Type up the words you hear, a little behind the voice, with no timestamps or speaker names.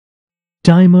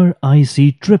Timer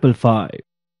IC 555.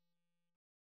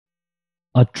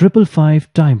 A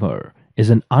 555 timer is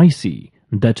an IC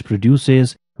that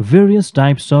produces various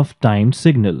types of timed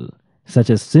signal,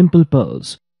 such as simple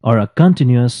pulse or a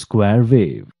continuous square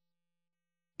wave.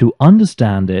 To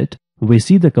understand it, we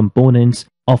see the components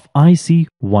of IC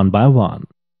one by one.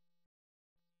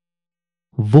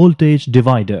 Voltage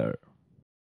divider.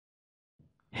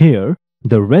 Here,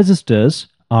 the resistors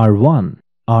R1,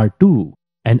 R2,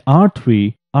 and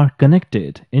R3 are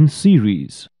connected in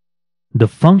series. The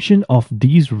function of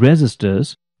these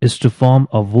resistors is to form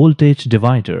a voltage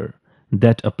divider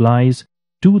that applies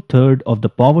 2/3 of the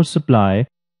power supply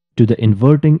to the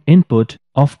inverting input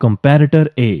of comparator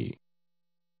A.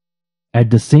 At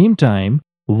the same time,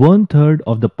 1/3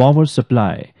 of the power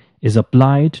supply is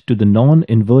applied to the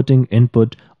non-inverting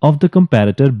input of the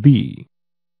comparator B.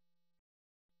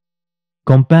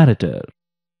 Comparator.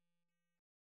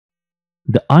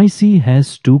 The IC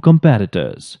has two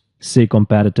comparators, say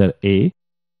comparator A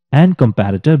and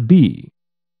comparator B.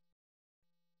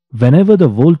 Whenever the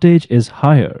voltage is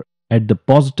higher at the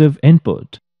positive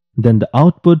input, then the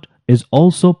output is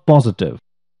also positive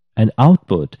and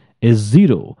output is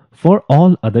 0 for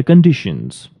all other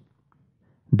conditions.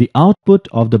 The output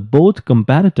of the both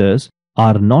comparators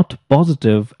are not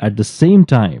positive at the same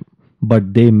time,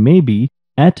 but they may be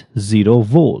at 0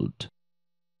 volt.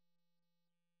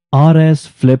 RS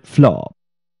flip-flop.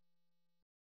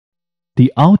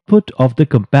 The output of the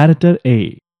comparator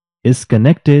A is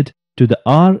connected to the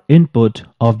R input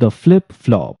of the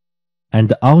flip-flop, and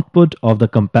the output of the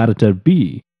comparator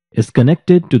B is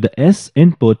connected to the S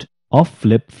input of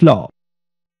flip-flop.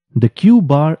 The Q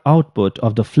bar output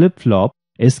of the flip-flop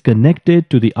is connected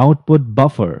to the output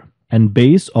buffer and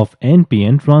base of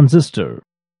NPN transistor.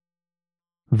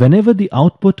 Whenever the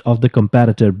output of the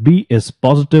comparator B is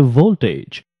positive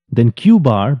voltage, then Q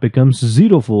bar becomes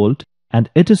 0 volt and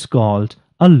it is called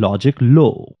a logic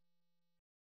low.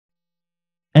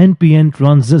 NPN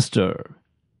transistor.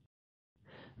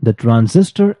 The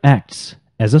transistor acts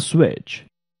as a switch.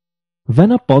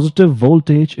 When a positive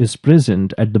voltage is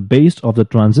present at the base of the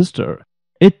transistor,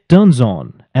 it turns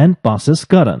on and passes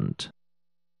current.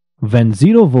 When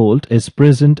 0 volt is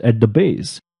present at the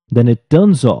base, then it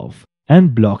turns off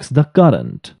and blocks the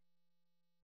current.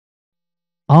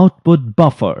 Output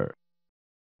buffer.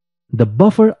 The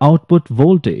buffer output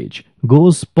voltage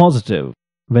goes positive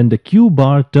when the Q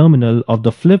bar terminal of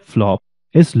the flip-flop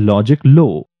is logic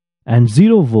low and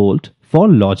 0 volt for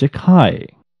logic high.